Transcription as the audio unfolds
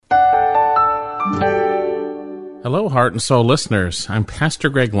Hello, Heart and Soul listeners. I'm Pastor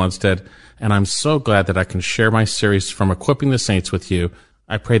Greg Lundstedt, and I'm so glad that I can share my series from Equipping the Saints with you.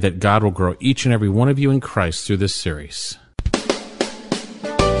 I pray that God will grow each and every one of you in Christ through this series.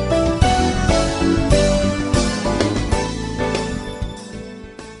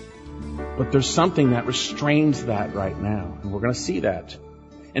 But there's something that restrains that right now, and we're going to see that.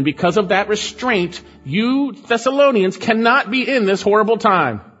 And because of that restraint, you Thessalonians cannot be in this horrible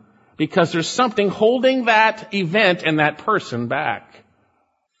time, because there's something holding that event and that person back.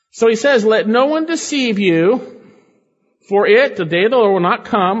 So he says, let no one deceive you, for the day of the Lord will not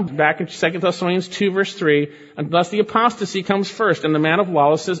come, back in 2 Thessalonians 2 verse 3, unless the apostasy comes first and the man of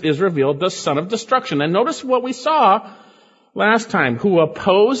lawlessness is revealed, the son of destruction. And notice what we saw last time, who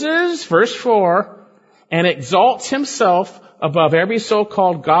opposes, verse 4, and exalts himself above every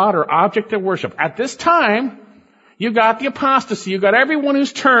so-called God or object of worship. At this time, you got the apostasy. You got everyone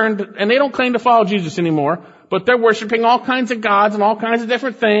who's turned, and they don't claim to follow Jesus anymore, but they're worshiping all kinds of gods and all kinds of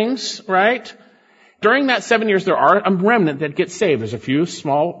different things, right? During that 7 years, there are a remnant that gets saved. There's a few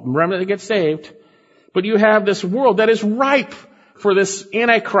small remnant that get saved. But you have this world that is ripe for this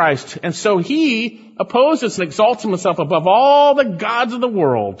Antichrist. And so he opposes and exalts himself above all the gods of the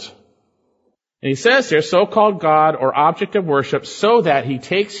world. And he says here, so-called God or object of worship, so that he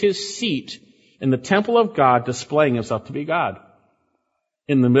takes his seat in the temple of God, displaying himself to be God.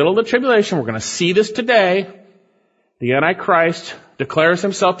 In the middle of the tribulation, we're going to see this today. The Antichrist declares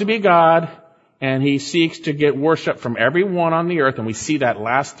himself to be God, and he seeks to get worship from everyone on the earth. And we see that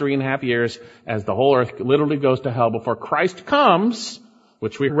last 3.5 years as the whole earth literally goes to hell before Christ comes,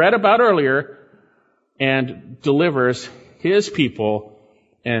 which we read about earlier, and delivers his people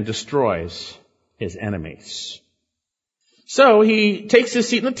and destroys his enemies. So he takes his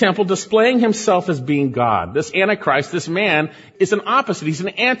seat in the temple, displaying himself as being God. This Antichrist, this man, is an opposite. He's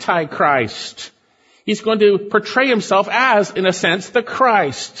an Antichrist. He's going to portray himself as, in a sense, the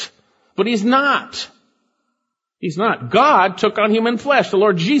Christ. But he's not. He's not. God took on human flesh. The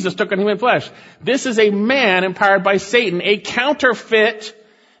Lord Jesus took on human flesh. This is a man empowered by Satan, a counterfeit,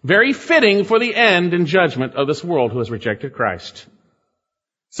 very fitting for the end and judgment of this world who has rejected Christ.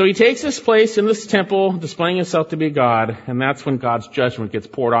 So he takes his place in this temple, displaying himself to be God, and that's when God's judgment gets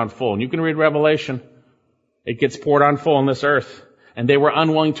poured on full. And you can read Revelation. It gets poured on full on this earth. And they were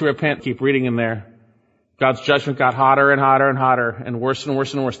unwilling to repent. Keep reading in there. God's judgment got hotter and hotter and hotter, and worse and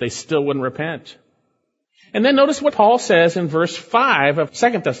worse and worse. They still wouldn't repent. And then notice what Paul says in verse 5 of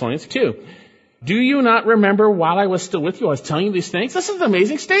 2 Thessalonians 2. Do you not remember while I was still with you, I was telling you these things? This is an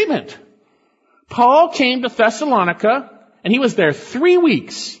amazing statement. Paul came to Thessalonica, and he was there 3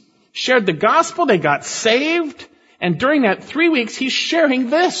 weeks, shared the gospel, they got saved, and during that 3 weeks, he's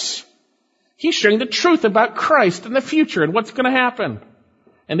sharing this. He's sharing the truth about Christ and the future and what's going to happen.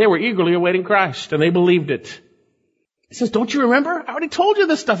 And they were eagerly awaiting Christ, and they believed it. He says, don't you remember? I already told you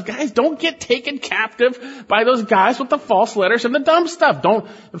this stuff, guys. Don't get taken captive by those guys with the false letters and the dumb stuff. Don't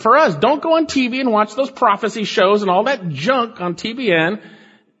go on TV and watch those prophecy shows and all that junk on TBN.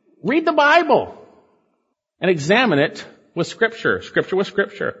 Read the Bible and examine it with Scripture. Scripture with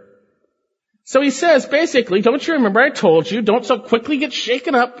Scripture. So he says, basically, don't you remember I told you, don't so quickly get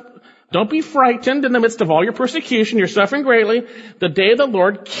shaken up. Don't be frightened in the midst of all your persecution. You're suffering greatly. The day of the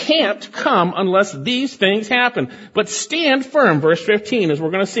Lord can't come unless these things happen. But stand firm, verse 15, as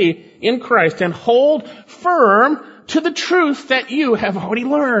we're going to see, in Christ, and hold firm to the truth that you have already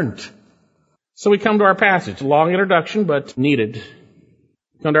learned. So we come to our passage. Long introduction, but needed.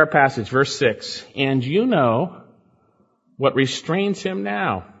 Come to our passage, verse 6. And you know what restrains him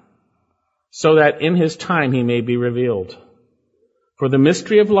now, so that in his time he may be revealed. For the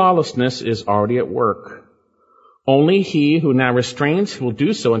mystery of lawlessness is already at work. Only he who now restrains will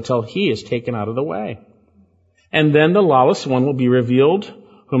do so until he is taken out of the way. And then the lawless one will be revealed,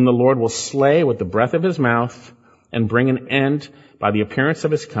 whom the Lord will slay with the breath of his mouth and bring an end by the appearance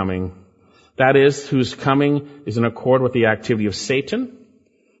of his coming. That is, whose coming is in accord with the activity of Satan,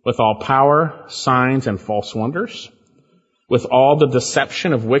 with all power, signs, and false wonders, with all the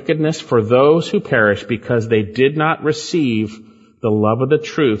deception of wickedness for those who perish because they did not receive the love of the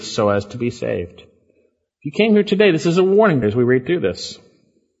truth so as to be saved. If you came here today, this is a warning as we read through this.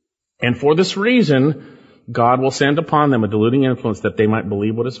 And for this reason, God will send upon them a deluding influence that they might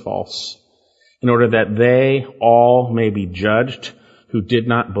believe what is false, in order that they all may be judged who did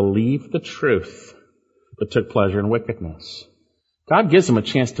not believe the truth, but took pleasure in wickedness. God gives them a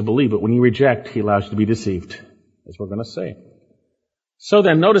chance to believe, but when you reject, he allows you to be deceived, as we're going to see. So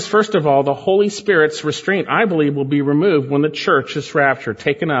then, notice first of all, the Holy Spirit's restraint, I believe, will be removed when the church is raptured,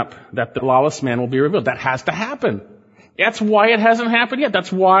 taken up, that the lawless man will be revealed. That has to happen. That's why it hasn't happened yet.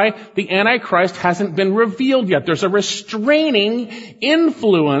 That's why the Antichrist hasn't been revealed yet. There's a restraining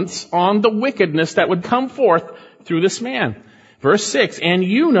influence on the wickedness that would come forth through this man. Verse 6, and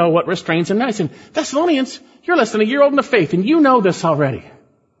you know what restrains him now. He's saying, Thessalonians, you're less than a year old in the faith, and you know this already.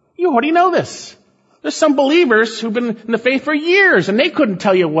 You already know this. There's some believers who've been in the faith for years, and they couldn't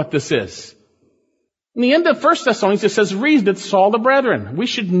tell you what this is. In the end of 1 Thessalonians, it says, reasoneth all the brethren. We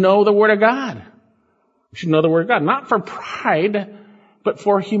should know the Word of God. We should know the Word of God, not for pride, but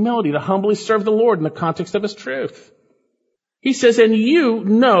for humility, to humbly serve the Lord in the context of His truth. He says, and you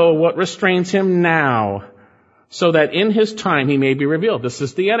know what restrains him now, so that in His time He may be revealed. This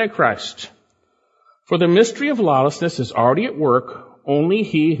is the Antichrist. For the mystery of lawlessness is already at work. Only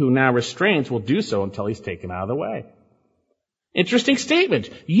he who now restrains will do so until he's taken out of the way. Interesting statement.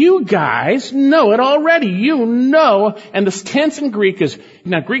 You guys know it already. You know, and this tense in Greek is,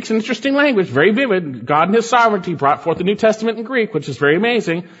 now Greek's an interesting language, very vivid. God in His sovereignty brought forth the New Testament in Greek, which is very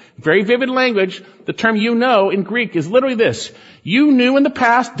amazing. Very vivid language. The term you know in Greek is literally this. You knew in the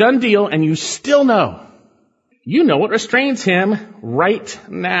past, done deal, and you still know. You know what restrains him right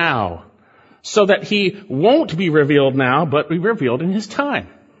now, so that he won't be revealed now, but be revealed in His time.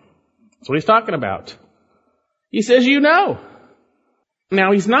 That's what he's talking about. He says, you know.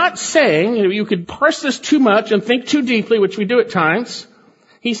 Now, he's not saying, you could parse this too much and think too deeply, which we do at times.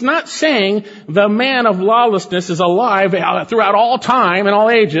 He's not saying the man of lawlessness is alive throughout all time and all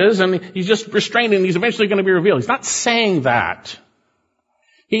ages, and he's just restrained and he's eventually going to be revealed. He's not saying that.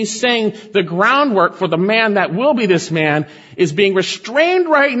 He's saying the groundwork for the man that will be this man is being restrained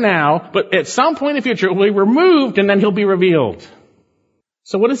right now, but at some point in the future it will be removed and then he'll be revealed.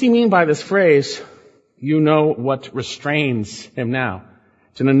 So what does he mean by this phrase, you know what restrains him now?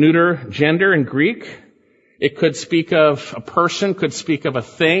 It's in a neuter gender in Greek. It could speak of a person, could speak of a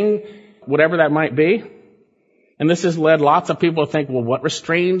thing, whatever that might be. And this has led lots of people to think, well, what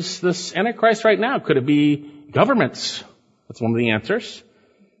restrains this Antichrist right now? Could it be governments? That's one of the answers.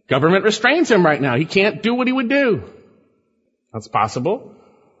 Government restrains him right now. He can't do what he would do. That's possible.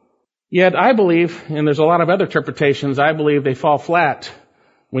 Yet I believe, and there's a lot of other interpretations, I believe they fall flat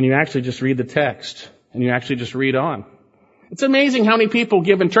when you actually just read the text and you actually just read on. It's amazing how many people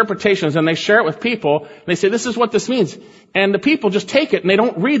give interpretations and they share it with people and they say, this is what this means. And the people just take it and they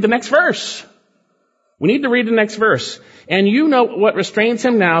don't read the next verse. We need to read the next verse. And you know what restrains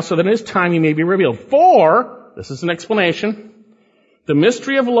him now, so that in His time He may be revealed. For, this is an explanation, the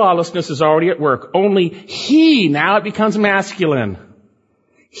mystery of lawlessness is already at work. Only he, now it becomes masculine.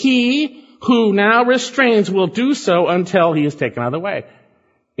 He who now restrains will do so until he is taken out of the way.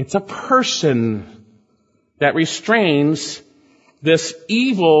 It's a person that restrains this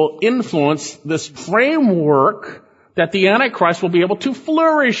evil influence, this framework that the Antichrist will be able to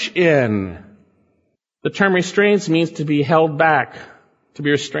flourish in. The term restrains means to be held back, to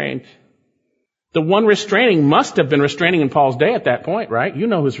be restrained. The one restraining must have been restraining in Paul's day at that point, right? You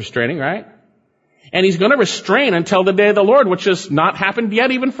know who's restraining, right? And he's going to restrain until the day of the Lord, which has not happened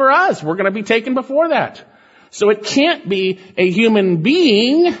yet even for us. We're going to be taken before that. So it can't be a human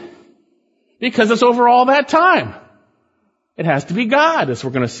being because it's over all that time. It has to be God, as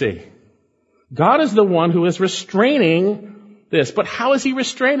we're going to see. God is the one who is restraining this. But how is He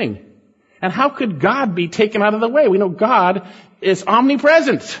restraining? And how could God be taken out of the way? We know God is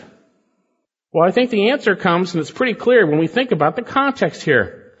omnipresent. Well, I think the answer comes, and it's pretty clear when we think about the context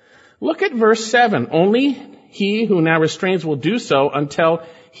here. Look at verse 7. Only he who now restrains will do so until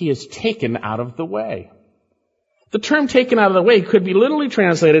he is taken out of the way. The term taken out of the way could be literally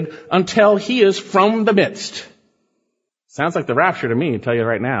translated until he is from the midst. Sounds like the rapture to me, I tell you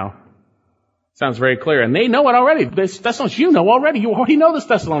right now. Sounds very clear. And they know it already. Thessalonians, you know already. You already know this,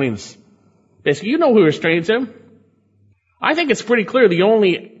 Thessalonians. Basically, you know who restrains him. I think it's pretty clear the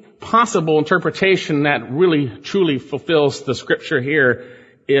only possible interpretation that really truly fulfills the scripture here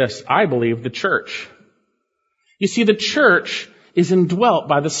is, I believe, the church. You see, the church is indwelt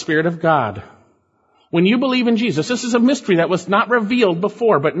by the Spirit of God. When you believe in Jesus, this is a mystery that was not revealed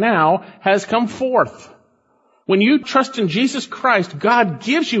before, but now has come forth. When you trust in Jesus Christ, God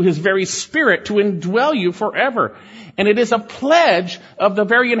gives you His very Spirit to indwell you forever. And it is a pledge of the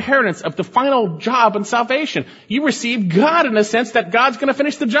very inheritance of the final job in salvation. You receive God in the sense that God's going to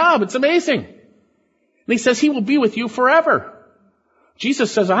finish the job. It's amazing. And He says He will be with you forever.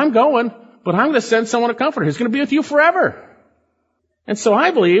 Jesus says, I'm going, but I'm going to send someone to comfort. Who's going to be with you forever. And so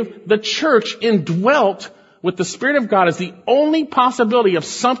I believe the church indwelt with the Spirit of God is the only possibility of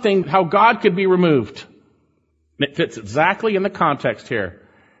something, how God could be removed. And it fits exactly in the context here.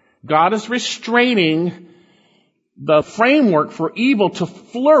 God is restraining the framework for evil to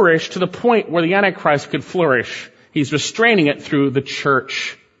flourish to the point where the Antichrist could flourish. He's restraining it through the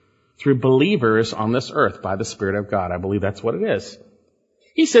church, through believers on this earth by the Spirit of God. I believe that's what it is.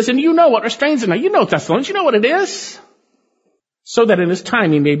 He says, and you know what restrains him. Now, you know, Thessalonians, you know what it is. So that in his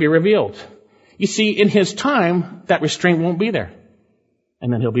time he may be revealed. You see, in his time, that restraint won't be there.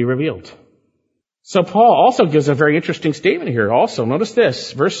 And then he'll be revealed. So Paul also gives a very interesting statement here also. Notice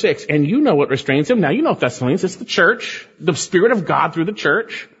this, verse 6, and you know what restrains him. Now, you know Thessalonians, it's the church, the Spirit of God through the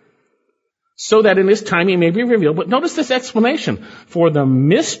church. So that in his time he may be revealed. But notice this explanation. For the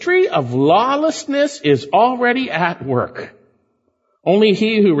mystery of lawlessness is already at work. Only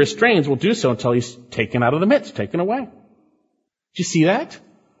he who restrains will do so until he's taken out of the midst, taken away. Do you see that?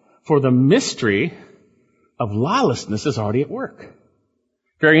 For the mystery of lawlessness is already at work.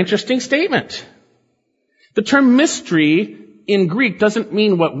 Very interesting statement. The term mystery in Greek doesn't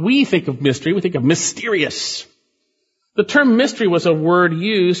mean what we think of mystery. We think of mysterious. The term mystery was a word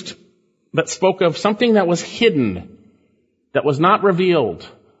used that spoke of something that was hidden, that was not revealed.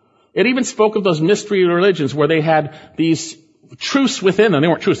 It even spoke of those mystery religions where they had these truths within them. They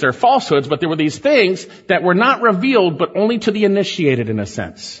weren't truths, they were falsehoods, but there were these things that were not revealed, but only to the initiated in a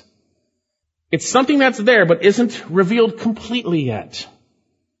sense. It's something that's there, but isn't revealed completely yet.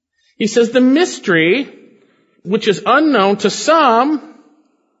 He says the mystery, which is unknown to some,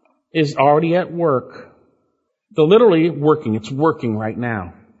 is already at work. So literally working. It's working right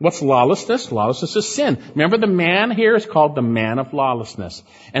now. What's lawlessness? Lawlessness is sin. Remember, the man here is called the man of lawlessness.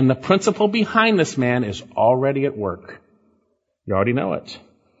 And the principle behind this man is already at work. You already know it.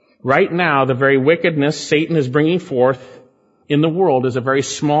 Right now, the very wickedness Satan is bringing forth in the world is a very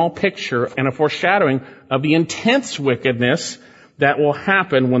small picture and a foreshadowing of the intense wickedness that will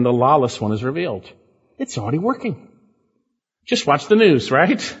happen when the lawless one is revealed. It's already working. Just watch the news,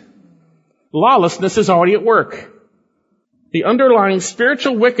 right? Lawlessness is already at work. The underlying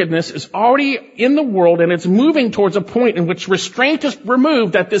spiritual wickedness is already in the world, and it's moving towards a point in which restraint is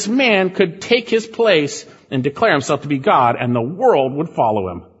removed that this man could take his place and declare himself to be God, and the world would follow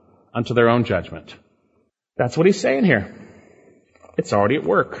him unto their own judgment. That's what he's saying here. It's already at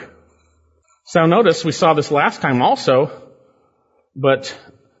work. So notice, we saw this last time also, but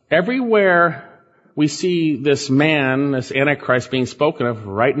everywhere we see this man, this Antichrist being spoken of,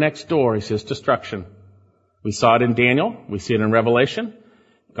 right next door is his destruction. We saw it in Daniel. We see it in Revelation.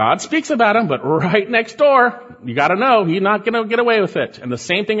 God speaks about him, but right next door, you gotta know, he's not gonna get away with it. And the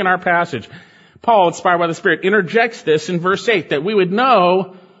same thing in our passage. Paul, inspired by the Spirit, interjects this in verse 8, that we would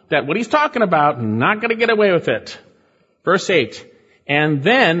know that what he's talking about, not gonna get away with it. Verse 8, and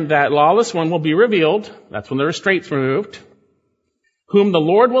then that lawless one will be revealed. That's when the restraint's removed. Whom the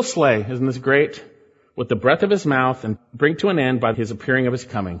Lord will slay, isn't this great? With the breath of his mouth and bring to an end by his appearing of his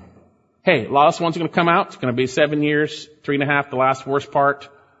coming. Hey, lawless one's going to come out. It's going to be 7 years, 3.5, the last worst part.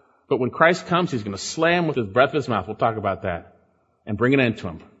 But when Christ comes, he's going to slay him with his breath of his mouth. We'll talk about that. And bring an end to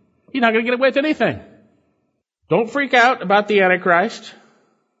him. He's not going to get away with anything. Don't freak out about the Antichrist.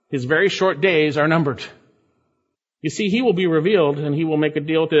 His very short days are numbered. You see, he will be revealed, and he will make a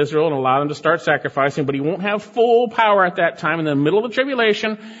deal with Israel and allow them to start sacrificing, but he won't have full power at that time. In the middle of the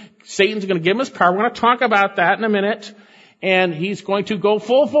tribulation, Satan's going to give him his power. We're going to talk about that in a minute. And he's going to go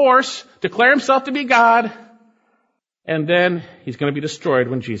full force, declare himself to be God, and then he's going to be destroyed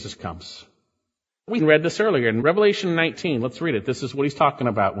when Jesus comes. We read this earlier in Revelation 19. Let's read it. This is what he's talking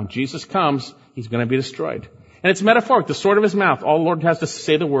about. When Jesus comes, he's going to be destroyed. And it's metaphoric. The sword of his mouth. All the Lord has to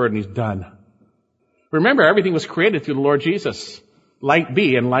say the word, and he's done. Remember, everything was created through the Lord Jesus. Light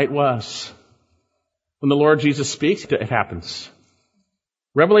be, and light was. When the Lord Jesus speaks, it happens.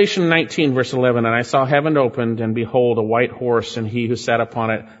 Revelation 19, verse 11, and I saw heaven opened, and behold, a white horse, and he who sat upon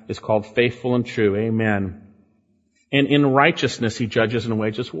it is called Faithful and True. Amen. And in righteousness he judges and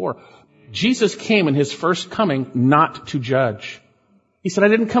wages war. Jesus came in his first coming not to judge. He said, I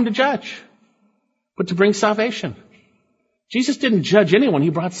didn't come to judge, but to bring salvation. Jesus didn't judge anyone. He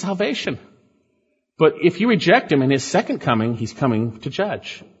brought salvation. But if you reject him in his second coming, he's coming to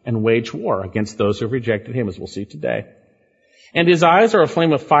judge and wage war against those who have rejected him, as we'll see today. And his eyes are a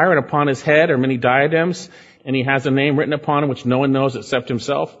flame of fire, and upon his head are many diadems, and he has a name written upon him which no one knows except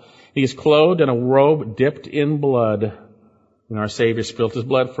himself. He is clothed in a robe dipped in blood, and our Savior spilt his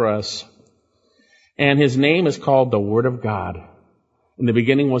blood for us. And his name is called the Word of God. In the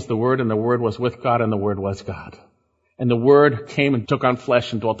beginning was the Word, and the Word was with God, and the Word was God. And the Word came and took on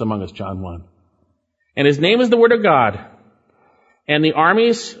flesh and dwelt among us, John 1. And his name is the Word of God. And the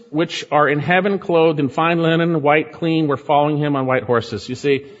armies which are in heaven, clothed in fine linen, white, clean, were following him on white horses. You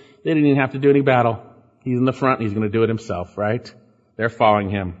see, they didn't even have to do any battle. He's in the front, he's going to do it himself, right? They're following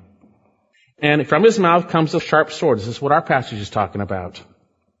him. And from his mouth comes a sharp sword. This is what our passage is talking about.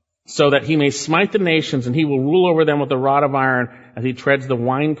 so that he may smite the nations, and he will rule over them with a rod of iron as he treads the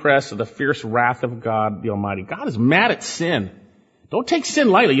winepress of the fierce wrath of God the Almighty. God is mad at sin. Don't take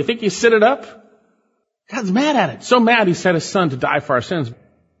sin lightly. You think you sit it up? God's mad at it. So mad he sent his son to die for our sins. But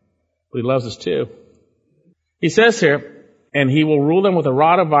he loves us too. He says here, and he will rule them with a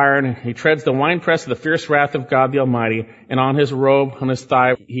rod of iron. He treads the winepress of the fierce wrath of God the Almighty. And on his robe, on his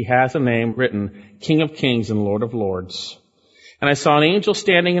thigh, he has a name written, King of Kings and Lord of Lords. And I saw an angel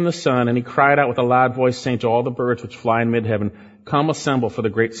standing in the sun, and he cried out with a loud voice, saying to all the birds which fly in mid-heaven, Come assemble for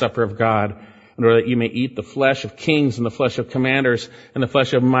the great supper of God, in order that you may eat the flesh of kings, and the flesh of commanders, and the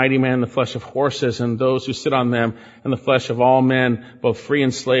flesh of mighty men, and the flesh of horses, and those who sit on them, and the flesh of all men, both free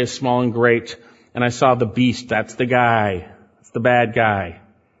and slave, small and great. And I saw the beast, that's the guy, that's the bad guy.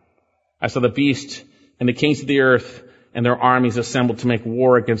 I saw the beast and the kings of the earth, and their armies assembled to make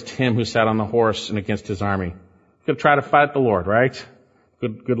war against him who sat on the horse and against his army. Going to try to fight the Lord, right?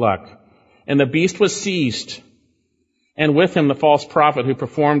 Good luck. And the beast was seized, and with him the false prophet who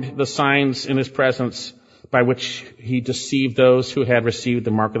performed the signs in his presence by which he deceived those who had received the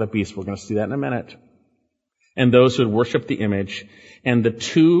mark of the beast. We're going to see that in a minute. And those who had worshipped the image. And the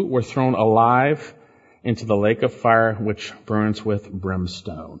two were thrown alive into the lake of fire which burns with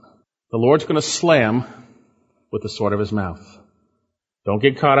brimstone. The Lord's going to slay him with the sword of his mouth. Don't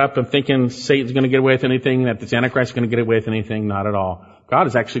get caught up in thinking Satan's going to get away with anything, that the Antichrist is going to get away with anything. Not at all. God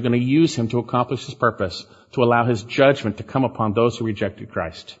is actually going to use him to accomplish his purpose, to allow his judgment to come upon those who rejected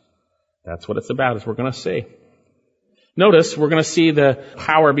Christ. That's what it's about, as we're going to see. Notice, we're going to see the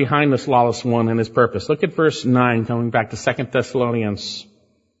power behind this lawless one and his purpose. Look at verse 9, coming back to 2 Thessalonians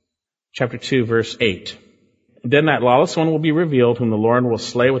chapter 2, verse 8. Then that lawless one will be revealed, whom the Lord will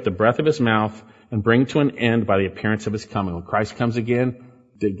slay with the breath of his mouth, and bring to an end by the appearance of his coming. When Christ comes again,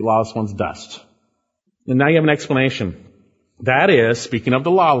 the lawless one's dust. And now you have an explanation. That is, speaking of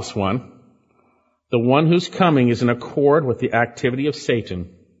the lawless one, the one whose coming is in accord with the activity of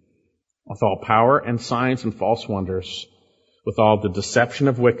Satan, with all power and signs and false wonders, with all the deception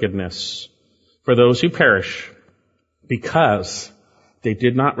of wickedness, for those who perish, because they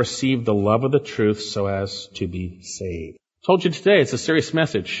did not receive the love of the truth so as to be saved. I told you today, it's a serious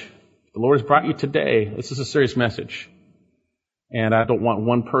message. The Lord has brought you today. This is a serious message. And I don't want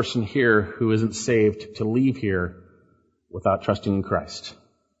one person here who isn't saved to leave here without trusting in Christ.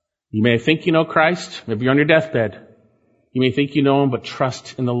 You may think you know Christ. Maybe you're on your deathbed. You may think you know him, but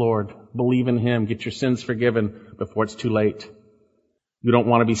trust in the Lord. Believe in him. Get your sins forgiven before it's too late. You don't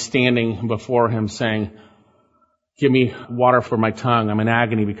want to be standing before him saying, Give me water for my tongue. I'm in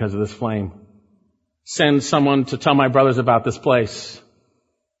agony because of this flame. Send someone to tell my brothers about this place.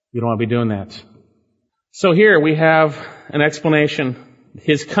 You don't want to be doing that. So here we have an explanation.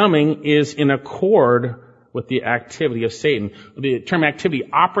 His coming is in accord with the activity of Satan. The term activity,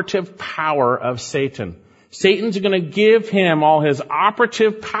 operative power of Satan. Satan's going to give him all his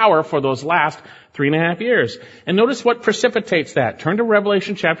operative power for those last 3.5 years. And notice what precipitates that. Turn to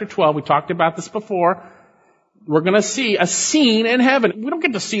Revelation chapter 12. We talked about this before. We're going to see a scene in heaven. We don't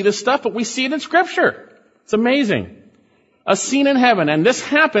get to see this stuff, but we see it in Scripture. It's amazing. A scene in heaven. And this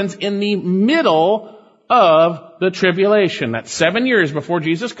happens in the middle of the tribulation. That's 7 years before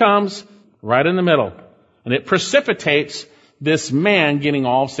Jesus comes, right in the middle. And it precipitates this man getting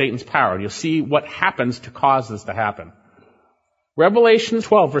all of Satan's power. You'll see what happens to cause this to happen. Revelation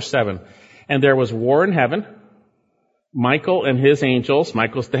 12, verse 7. And there was war in heaven. Michael and his angels,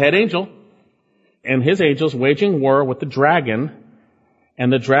 Michael's the head angel, and his angels waging war with the dragon,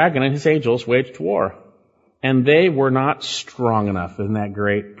 and the dragon and his angels waged war. And they were not strong enough. Isn't that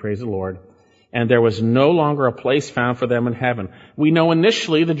great? Praise the Lord. And there was no longer a place found for them in heaven. We know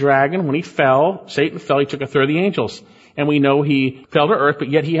initially the dragon, when he fell, Satan fell, he took a third of the angels. And we know he fell to earth, but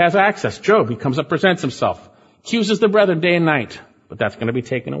yet he has access. Job, he comes up, presents himself, accuses the brethren day and night. But that's going to be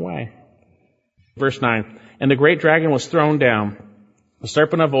taken away. Verse 9. And the great dragon was thrown down, the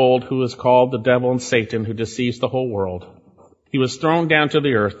serpent of old, who is called the devil and Satan, who deceives the whole world. He was thrown down to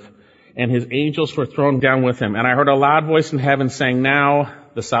the earth, and his angels were thrown down with him. And I heard a loud voice in heaven saying, Now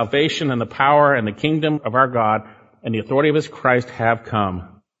the salvation and the power and the kingdom of our God and the authority of his Christ have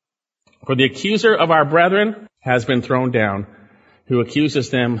come. For the accuser of our brethren has been thrown down, who accuses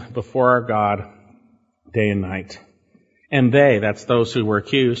them before our God day and night. And they, that's those who were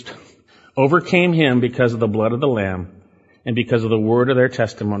accused, overcame him because of the blood of the Lamb and because of the word of their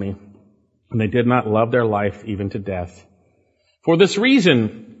testimony. And they did not love their life even to death. For this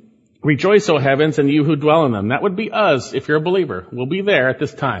reason, rejoice, O heavens, and you who dwell in them. That would be us if you're a believer. We'll be there at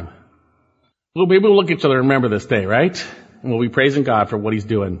this time. We'll be able to look at each other and remember this day, right? And we'll be praising God for what he's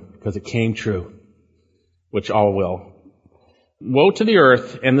doing because it came true, which all will. Woe to the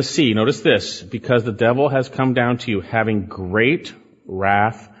earth and the sea. Notice this, because the devil has come down to you, having great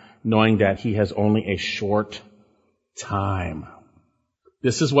wrath, knowing that he has only a short time.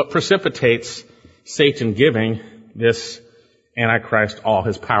 This is what precipitates Satan giving this Antichrist all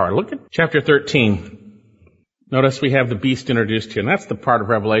his power. Look at chapter 13. Notice we have the beast introduced here, and that's the part of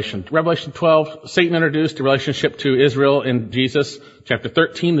Revelation. Revelation 12, Satan introduced, the relationship to Israel and Jesus. Chapter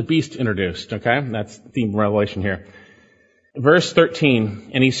 13, the beast introduced, okay? That's the theme of Revelation here. Verse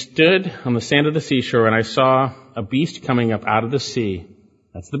 13, and he stood on the sand of the seashore, and I saw a beast coming up out of the sea.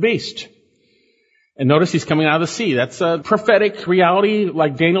 That's the beast. And notice he's coming out of the sea. That's a prophetic reality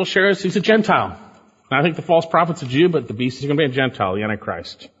like Daniel shares. He's a Gentile. I think the false prophet's a Jew, but the beast is going to be a Gentile, the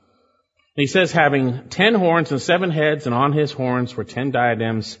Antichrist. And he says, having 10 horns and 7 heads, and on his horns were 10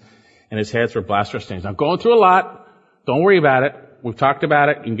 diadems, and his heads were blasphemous things. I'm going through a lot. Don't worry about it. We've talked about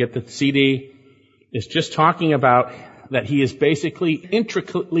it. You can get the CD. It's just talking about that he is basically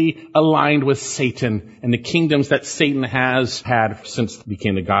intricately aligned with Satan and the kingdoms that Satan has had since he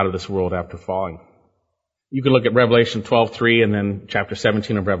became the god of this world after falling. You can look at Revelation 12:3 and then chapter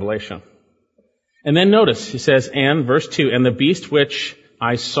 17 of Revelation. And then notice, he says, and verse 2, and the beast which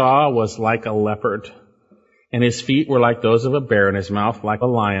I saw was like a leopard, and his feet were like those of a bear, and his mouth like a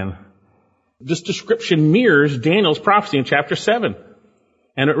lion. This description mirrors Daniel's prophecy in chapter 7.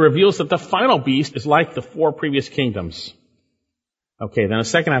 And it reveals that the final beast is like the 4 previous kingdoms. Okay, then the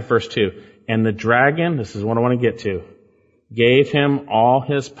second half, verse 2. And the dragon, this is what I want to get to, gave him all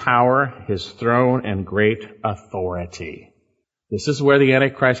his power, his throne, and great authority. This is where the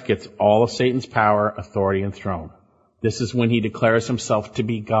Antichrist gets all of Satan's power, authority, and throne. This is when he declares himself to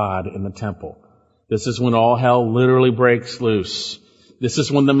be God in the temple. This is when all hell literally breaks loose. This is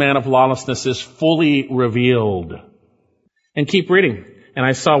when the man of lawlessness is fully revealed. And keep reading. And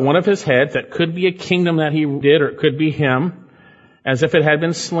I saw one of his heads, that could be a kingdom that he did, or it could be him, as if it had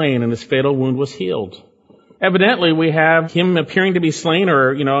been slain, and his fatal wound was healed. Evidently, we have him appearing to be slain,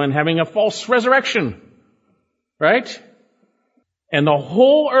 or, and having a false resurrection. Right? And the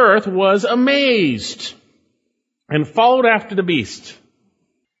whole earth was amazed, and followed after the beast.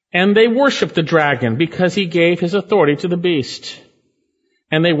 And they worshiped the dragon, because he gave his authority to the beast.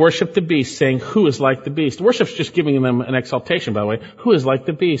 And they worshiped the beast, saying, who is like the beast? Worship's just giving them an exaltation, by the way. Who is like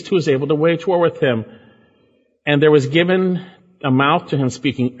the beast? Who is able to wage war with him? And there was given a mouth to him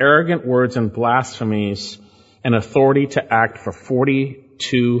speaking arrogant words and blasphemies, and authority to act for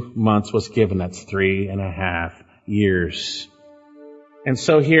 42 months was given. That's 3.5 years. And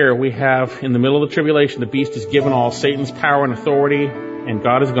so here we have, in the middle of the tribulation, the beast is given all Satan's power and authority, and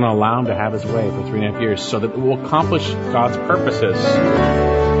God is going to allow him to have his way for 3.5 years so that it will accomplish God's purposes.